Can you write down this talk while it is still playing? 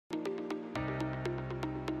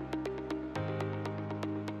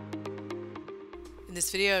In this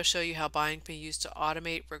video, I'll show you how Bind can be used to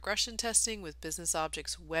automate regression testing with Business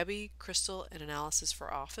Objects Webby, Crystal, and Analysis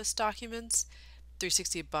for Office documents.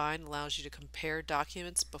 360 Bind allows you to compare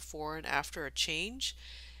documents before and after a change.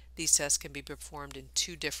 These tests can be performed in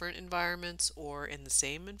two different environments or in the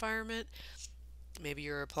same environment. Maybe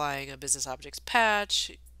you're applying a Business Objects patch,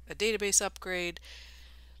 a database upgrade,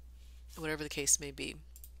 whatever the case may be.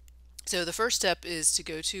 So the first step is to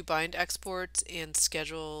go to Bind Exports and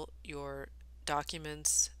schedule your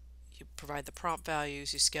documents. You provide the prompt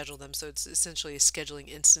values, you schedule them. So it's essentially scheduling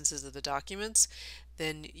instances of the documents.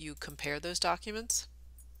 Then you compare those documents.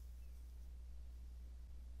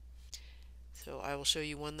 So I will show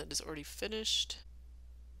you one that is already finished.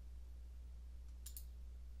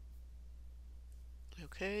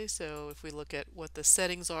 Okay, so if we look at what the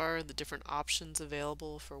settings are, the different options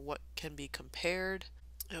available for what can be compared.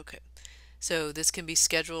 Okay, so this can be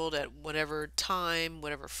scheduled at whatever time,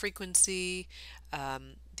 whatever frequency.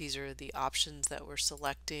 These are the options that we're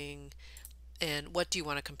selecting. And what do you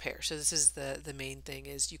want to compare? So this is the main thing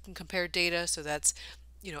is you can compare data. So that's,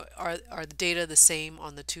 are the data the same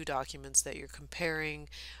on the two documents that you're comparing?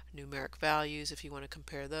 Numeric values, if you want to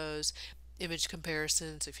compare those. Image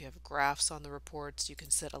comparisons, if you have graphs on the reports, you can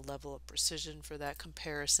set a level of precision for that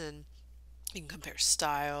comparison. You can compare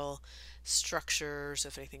style, structures,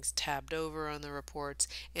 if anything's tabbed over on the reports,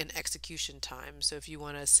 and execution time. So if you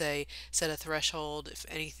want to say set a threshold, if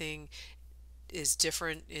anything is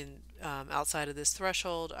different in outside of this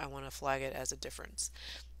threshold, I want to flag it as a difference.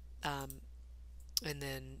 And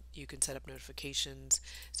then you can set up notifications.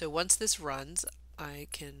 So once this runs,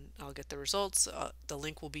 I'll get the results. The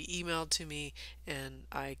link will be emailed to me, and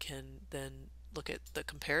I can then look at the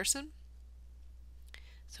comparison.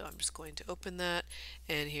 So I'm just going to open that,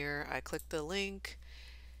 and here I click the link.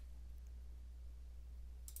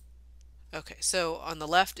 Okay, so on the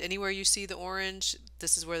left, anywhere you see the orange,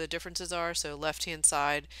 this is where the differences are. So left-hand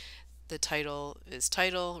side, the title is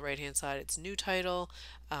title, right-hand side, it's new title.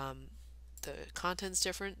 The content's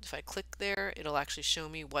different. If I click there, it'll actually show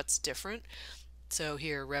me what's different. So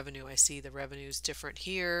here, revenue, I see the revenue is different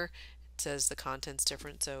here. It says the content's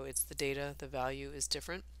different, so it's the data, the value is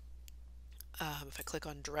different. If I click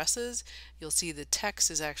on dresses, you'll see the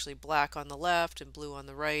text is actually black on the left and blue on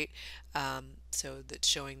the right. So that's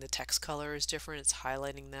showing the text color is different. It's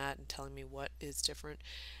highlighting that and telling me what is different,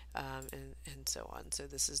 and so on. So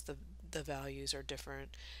this is the values are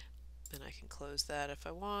different, and I can close that if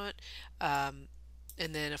I want. And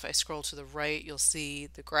then if I scroll to the right, you'll see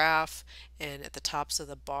the graph, and at the tops of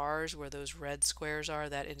the bars where those red squares are,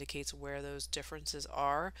 that indicates where those differences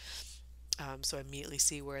are. So I immediately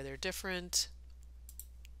see where they're different.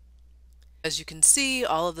 As you can see,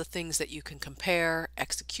 all of the things that you can compare: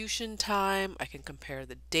 execution time, I can compare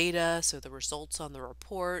the data, so the results on the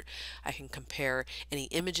report, I can compare any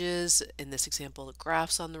images, in this example the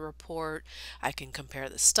graphs on the report, I can compare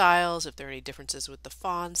the styles, if there are any differences with the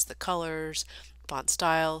fonts, the colors, font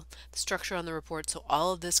style, the structure on the report. So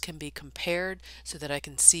all of this can be compared so that I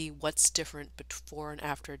can see what's different before and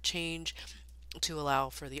after a change, to allow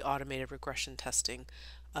for the automated regression testing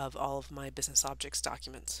of all of my business objects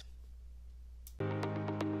documents.